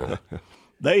battery had died.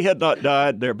 They had not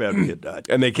died. Their battery had died.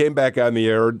 And they came back on the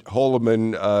air.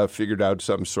 Holloman figured out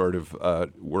some sort of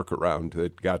workaround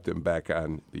that got them back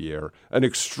on the air. An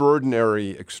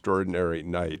extraordinary, extraordinary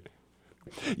night.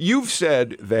 You've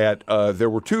said that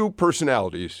there were 2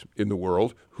 personalities in the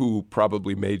world who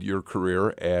probably made your career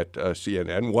at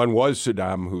CNN. One was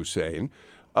Saddam Hussein,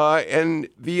 and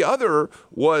the other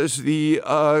was the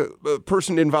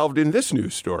person involved in this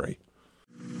news story.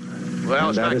 Well,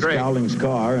 it's not great. That is Cowling's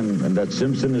car, and that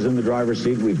Simpson is in the driver's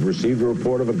seat. We've received a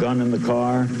report of a gun in the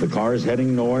car. The car is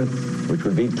heading north, which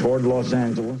would be toward Los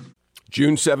Angeles.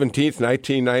 June 17th,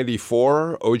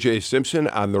 1994, O.J. Simpson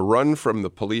on the run from the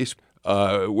police.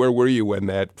 Where were you when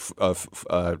that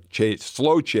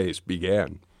slow chase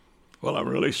began? Well, I'm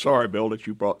really sorry, Bill, that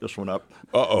you brought this one up.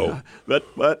 Uh-oh. But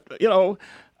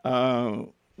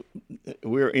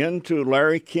we're into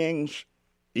Larry King's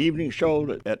evening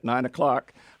show at 9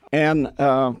 o'clock, and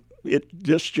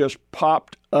this just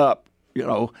popped up,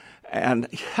 and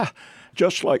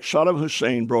just like Saddam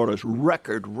Hussein brought us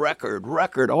record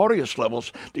audience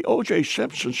levels, the O.J.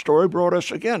 Simpson story brought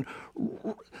us, again,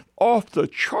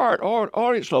 off-the-chart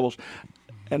audience levels.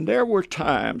 And there were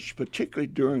times, particularly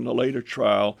during the later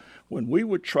trial, when we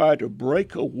would try to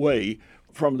break away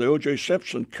from the O.J.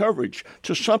 Simpson coverage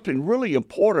to something really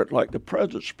important, like the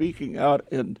president speaking out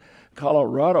in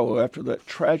Colorado after that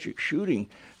tragic shooting.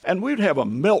 And we'd have a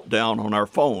meltdown on our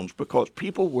phones because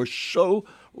people were so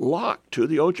locked to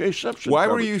the O.J. Simpson Why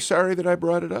coverage. were you sorry that I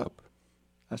brought it up?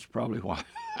 That's probably why.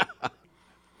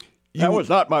 That was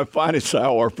not my finest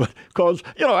hour, but because,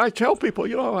 I tell people,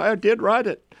 I did write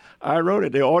it. I wrote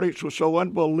it. The audience was so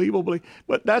unbelievably,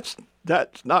 but that's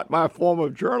not my form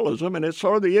of journalism, and it's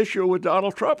sort of the issue with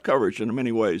Donald Trump coverage in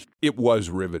many ways. It was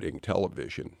riveting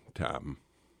television, Tom.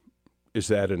 Is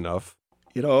that enough?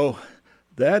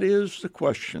 That is the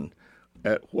question.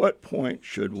 At what point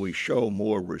should we show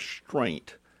more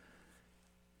restraint?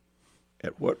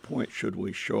 At what point should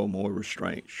we show more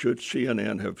restraint? Should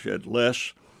CNN have had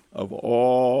less of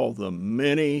all the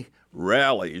many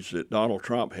rallies that Donald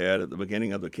Trump had at the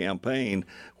beginning of the campaign,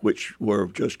 which were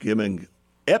just giving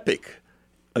epic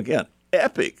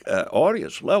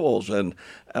audience levels and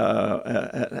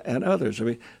others? I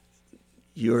mean,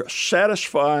 you're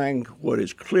satisfying what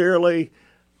is clearly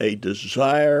a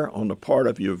desire on the part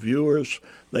of your viewers.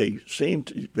 They seem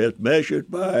to be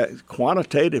measured by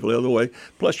quantitatively the other way.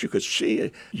 Plus, you could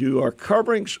see you are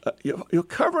covering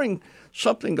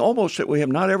something almost that we have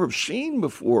not ever seen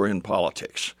before in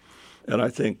politics. And I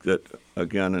think that,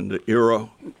 again, in the era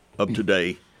of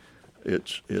today,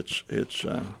 it's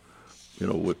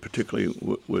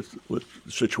particularly with the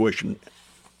situation,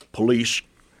 police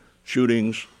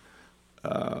shootings,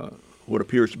 what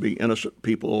appears to be innocent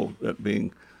people that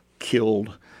being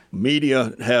killed.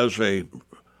 Media has a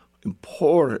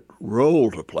important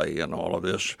role to play in all of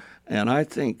this, and I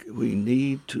think we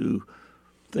need to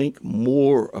think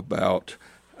more about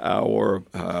our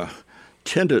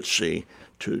tendency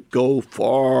to go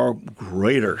far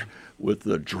greater with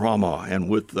the drama and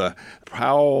with the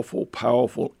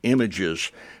powerful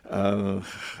images.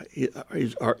 Is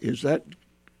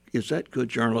that good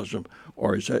journalism,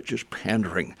 or is that just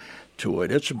pandering to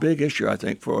it? It's a big issue, I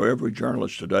think, for every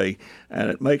journalist today, and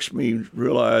it makes me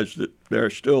realize that there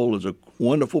still is a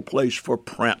wonderful place for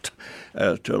print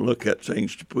to look at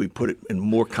things, to put it in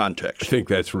more context. I think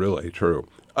that's really true.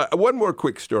 One more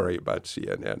quick story about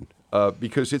CNN,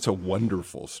 because it's a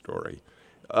wonderful story.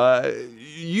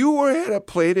 You had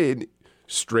played a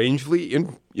strangely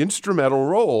instrumental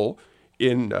role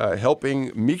in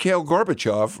helping Mikhail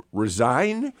Gorbachev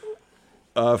resign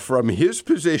from his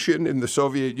position in the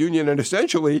Soviet Union and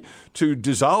essentially to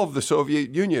dissolve the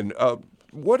Soviet Union.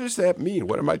 What does that mean?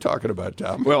 What am I talking about,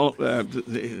 Tom? Well,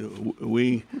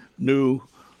 we knew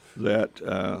that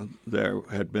there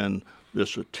had been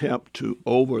this attempt to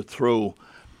overthrow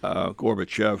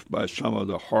Gorbachev by some of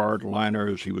the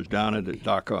hardliners. He was down at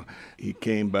Dhaka. He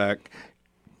came back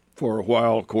for a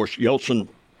while. Of course, Yeltsin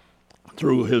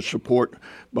threw his support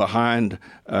behind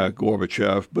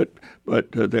Gorbachev, but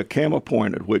there came a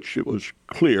point at which it was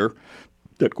clear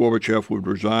that Gorbachev would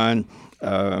resign.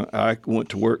 I went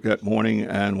to work that morning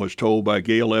and was told by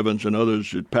Gail Evans and others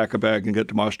to pack a bag and get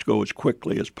to Moscow as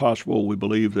quickly as possible. We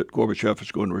believe that Gorbachev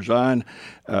is going to resign.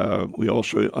 We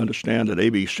also understand that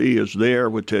ABC is there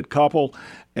with Ted Koppel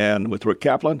and with Rick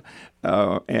Kaplan,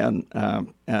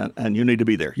 and you need to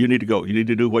be there. You need to go. You need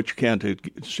to do what you can to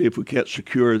see if we can't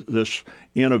secure this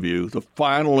interview, the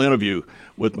final interview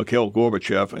with Mikhail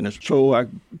Gorbachev. And so I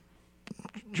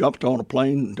jumped on a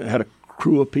plane, had a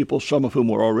crew of people, some of whom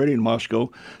were already in Moscow.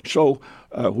 So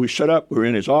we set up. We're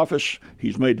in his office.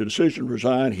 He's made the decision to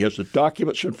resign. He has the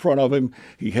documents in front of him.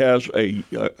 He has a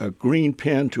green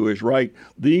pen to his right.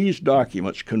 These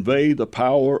documents convey the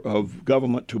power of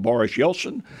government to Boris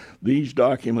Yeltsin. These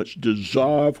documents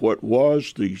dissolve what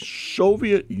was the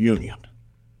Soviet Union.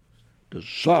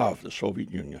 Dissolve the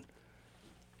Soviet Union.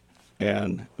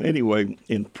 And anyway,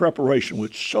 in preparation,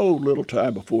 with so little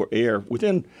time before air, we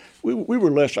were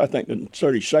less, I think, than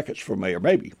 30 seconds from air,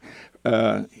 maybe.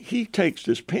 He takes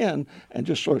this pen and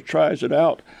just sort of tries it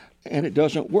out, and it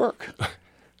doesn't work.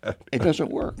 It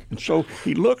doesn't work. And so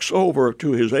he looks over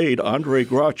to his aide, Andrei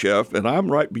Grachev, and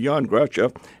I'm right beyond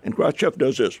Grachev, and Grachev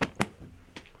does this.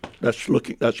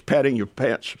 That's patting your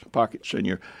pants pockets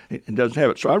and it doesn't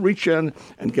have it. So I reach in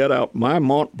and get out my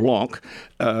Mont Blanc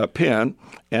pen,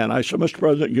 and I said, Mr.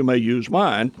 President, you may use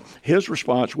mine. His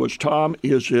response was, Tom,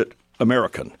 is it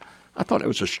American? I thought it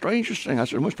was the strangest thing. I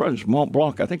said, Mr. President, it's Mont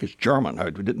Blanc. I think it's German. I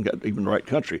didn't get even the right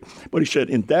country. But he said,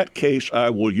 in that case, I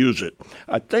will use it.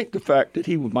 I think the fact that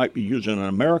he might be using an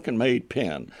American-made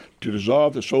pen to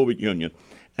dissolve the Soviet Union,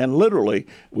 and literally,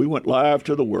 we went live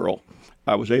to the world.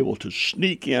 I was able to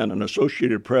sneak in an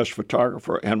Associated Press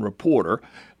photographer and reporter,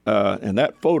 and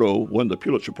that photo won the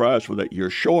Pulitzer Prize for that year,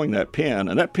 showing that pen.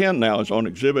 And that pen now is on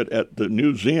exhibit at the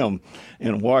museum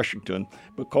in Washington,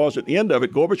 because at the end of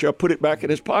it, Gorbachev put it back in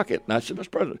his pocket. And I said,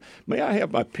 Mr. President, may I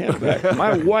have my pen back?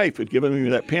 My wife had given me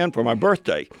that pen for my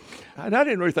birthday. And I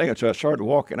didn't really think it until I started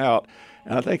walking out.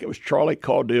 And I think it was Charlie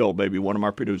Caudill, maybe one of my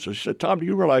producers. He said, Tom, do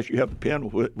you realize you have the pen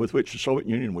with which the Soviet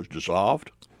Union was dissolved?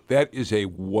 That is a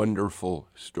wonderful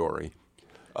story.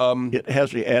 It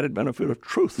has the added benefit of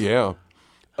truth. Yeah.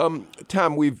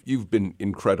 Tom, you've been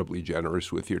incredibly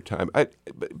generous with your time.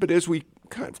 But as we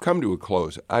kind of come to a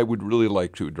close, I would really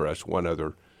like to address one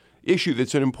other issue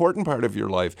that's an important part of your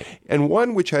life, and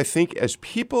one which I think, as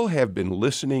people have been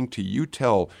listening to you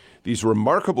tell these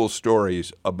remarkable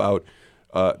stories about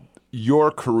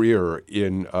your career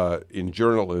in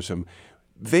journalism,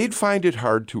 they'd find it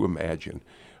hard to imagine.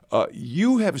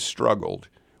 You have struggled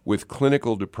with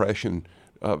clinical depression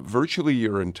virtually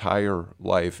your entire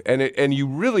life, and you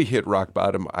really hit rock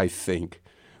bottom, I think,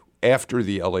 after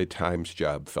the LA Times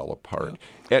job fell apart,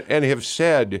 and have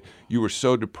said you were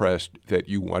so depressed that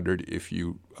you wondered if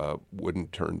you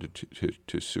wouldn't turn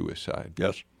to suicide.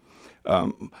 Yes.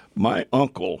 My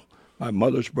uncle, my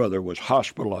mother's brother, was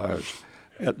hospitalized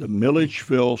at the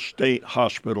Milledgeville State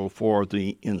Hospital for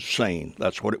the Insane.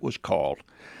 That's what it was called.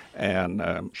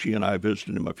 And she and I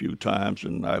visited him a few times,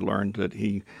 and I learned that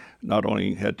he not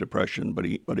only had depression, but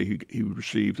he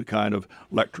received the kind of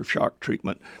electroshock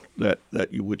treatment that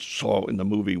you would saw in the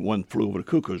movie One Flew Over the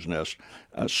Cuckoo's Nest.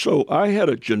 So I had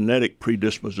a genetic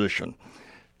predisposition.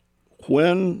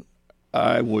 When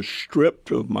I was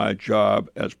stripped of my job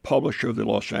as publisher of the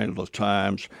Los Angeles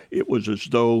Times, it was as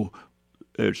though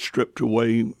it stripped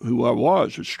away who I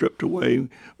was. It stripped away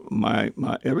my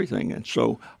everything. And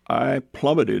so I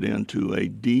plummeted into a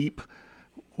deep,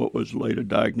 what was later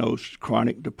diagnosed,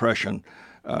 chronic depression.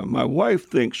 My wife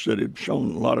thinks that it had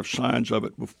shown a lot of signs of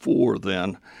it before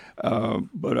then,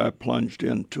 but I plunged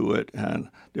into it. And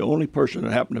the only person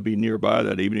that happened to be nearby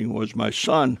that evening was my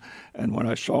son. And when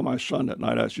I saw my son that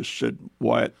night, I just said,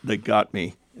 Wyatt, they got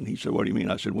me. And he said, what do you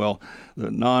mean? I said, well, the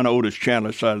non-Otis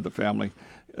Chandler side of the family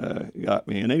got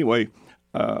me. And anyway,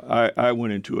 I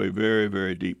went into a very,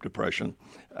 very deep depression.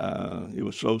 It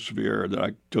was so severe that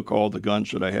I took all the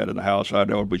guns that I had in the house.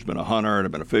 I'd always been a hunter and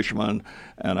I'd been a fisherman,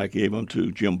 and I gave them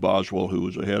to Jim Boswell, who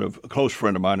was a close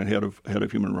friend of mine and head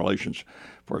of human relations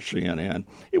for CNN.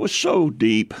 It was so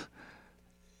deep.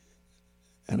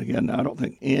 And again, I don't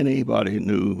think anybody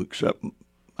knew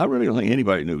I really don't think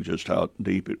anybody knew just how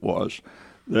deep it was,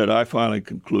 that I finally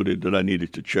concluded that I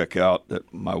needed to check out,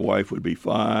 that my wife would be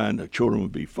fine, the children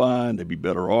would be fine, they'd be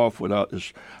better off without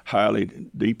this highly,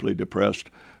 deeply depressed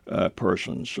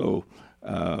person. So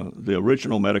the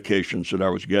original medications that I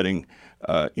was getting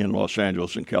in Los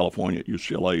Angeles and California at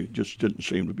UCLA just didn't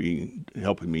seem to be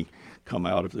helping me come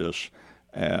out of this.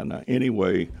 And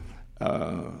anyway,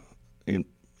 in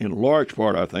large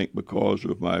part, I think, because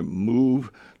of my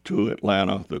move to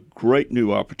Atlanta, the great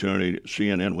new opportunity at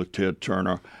CNN with Ted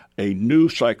Turner, a new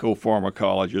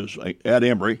psychopharmacologist at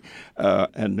Emory,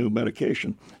 and new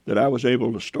medication, that I was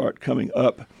able to start coming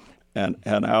up and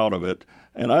out of it.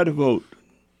 And I devote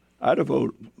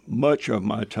much of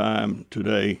my time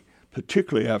today,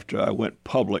 particularly after I went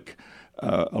public,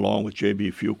 along with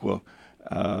J.B. Fuqua,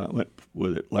 went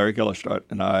with it, Larry Gellerstadt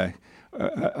and I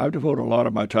devote a lot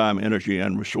of my time, energy,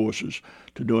 and resources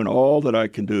to doing all that I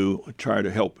can do to try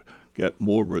to help get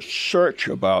more research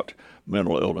about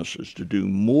mental illnesses, to do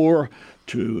more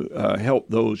to help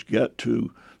those get to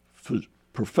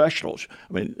professionals.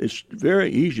 I mean, it's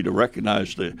very easy to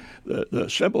recognize the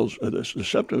symptoms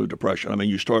of depression. I mean,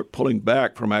 you start pulling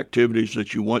back from activities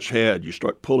that you once had. You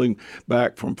start pulling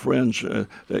back from friends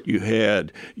that you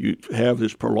had. You have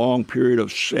this prolonged period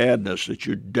of sadness, that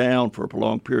you're down for a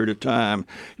prolonged period of time.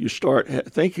 You start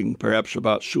thinking perhaps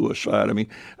about suicide. I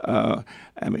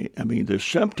mean, the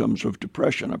symptoms of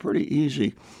depression are pretty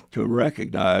easy to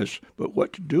recognize, but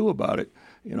what to do about it?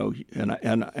 You know,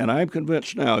 and I'm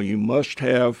convinced now you must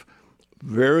have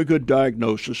very good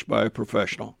diagnosis by a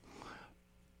professional.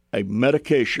 a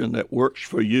medication that works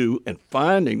for you, and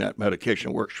finding that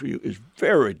medication works for you is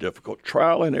very difficult.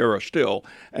 Trial and error still,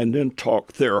 and then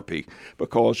talk therapy,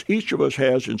 because each of us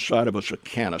has inside of us a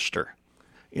canister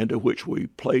into which we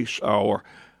place our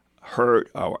hurt,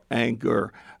 our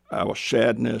anger, our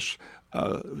sadness,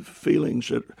 feelings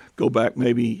that go back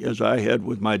maybe as I had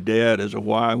with my dad as a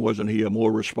why wasn't he a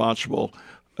more responsible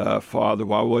father?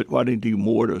 Why didn't he do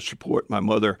more to support my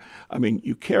mother? I mean,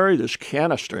 you carry this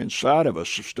canister inside of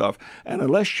us of stuff, and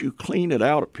unless you clean it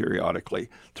out periodically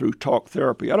through talk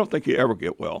therapy, I don't think you ever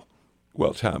get well.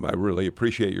 Well, Tom, I really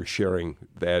appreciate your sharing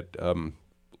that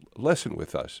lesson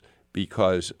with us,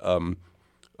 because of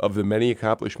the many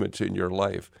accomplishments in your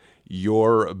life,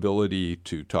 your ability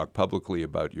to talk publicly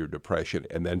about your depression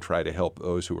and then try to help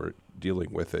those who are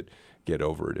dealing with it get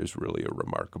over it is really a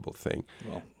remarkable thing.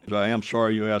 Well, I am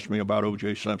sorry you asked me about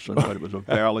O.J. Simpson, but it was a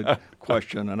valid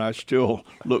question, and I still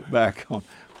look back on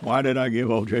why did I give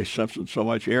O.J. Simpson so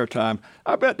much airtime.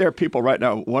 I bet there are people right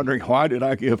now wondering, why did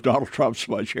I give Donald Trump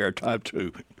so much airtime,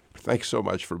 too? Thanks so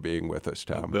much for being with us,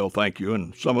 Tom. Bill, thank you,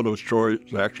 and some of those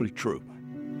stories are actually true.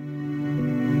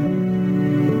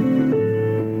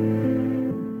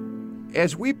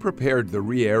 As we prepared the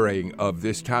re-airing of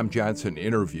this Tom Johnson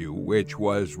interview, which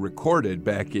was recorded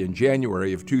back in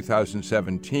January of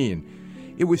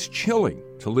 2017, it was chilling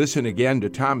to listen again to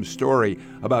Tom's story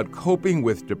about coping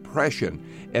with depression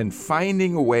and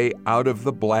finding a way out of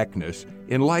the blackness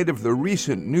in light of the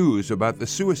recent news about the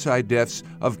suicide deaths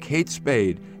of Kate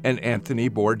Spade and Anthony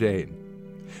Bourdain.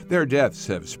 Their deaths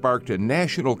have sparked a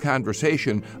national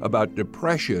conversation about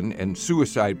depression and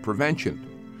suicide prevention.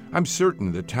 I'm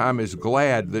certain that Tom is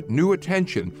glad that new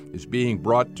attention is being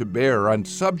brought to bear on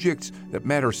subjects that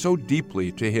matter so deeply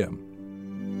to him.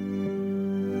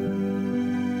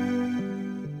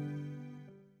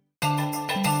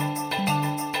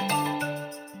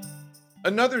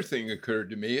 Another thing occurred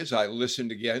to me as I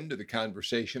listened again to the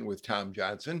conversation with Tom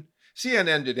Johnson.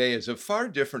 CNN Today is a far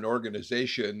different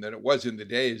organization than it was in the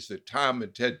days that Tom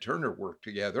and Ted Turner worked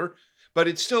together, but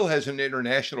it still has an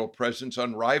international presence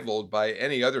unrivaled by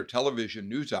any other television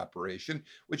news operation,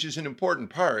 which is an important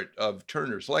part of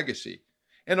Turner's legacy.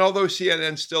 And although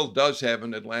CNN still does have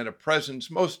an Atlanta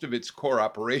presence, most of its core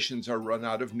operations are run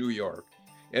out of New York.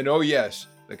 And oh yes,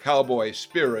 the cowboy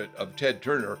spirit of Ted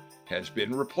Turner has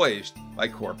been replaced by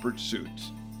corporate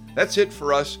suits. That's it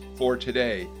for us for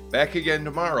today. Back again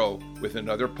tomorrow with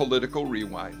another Political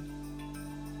Rewind.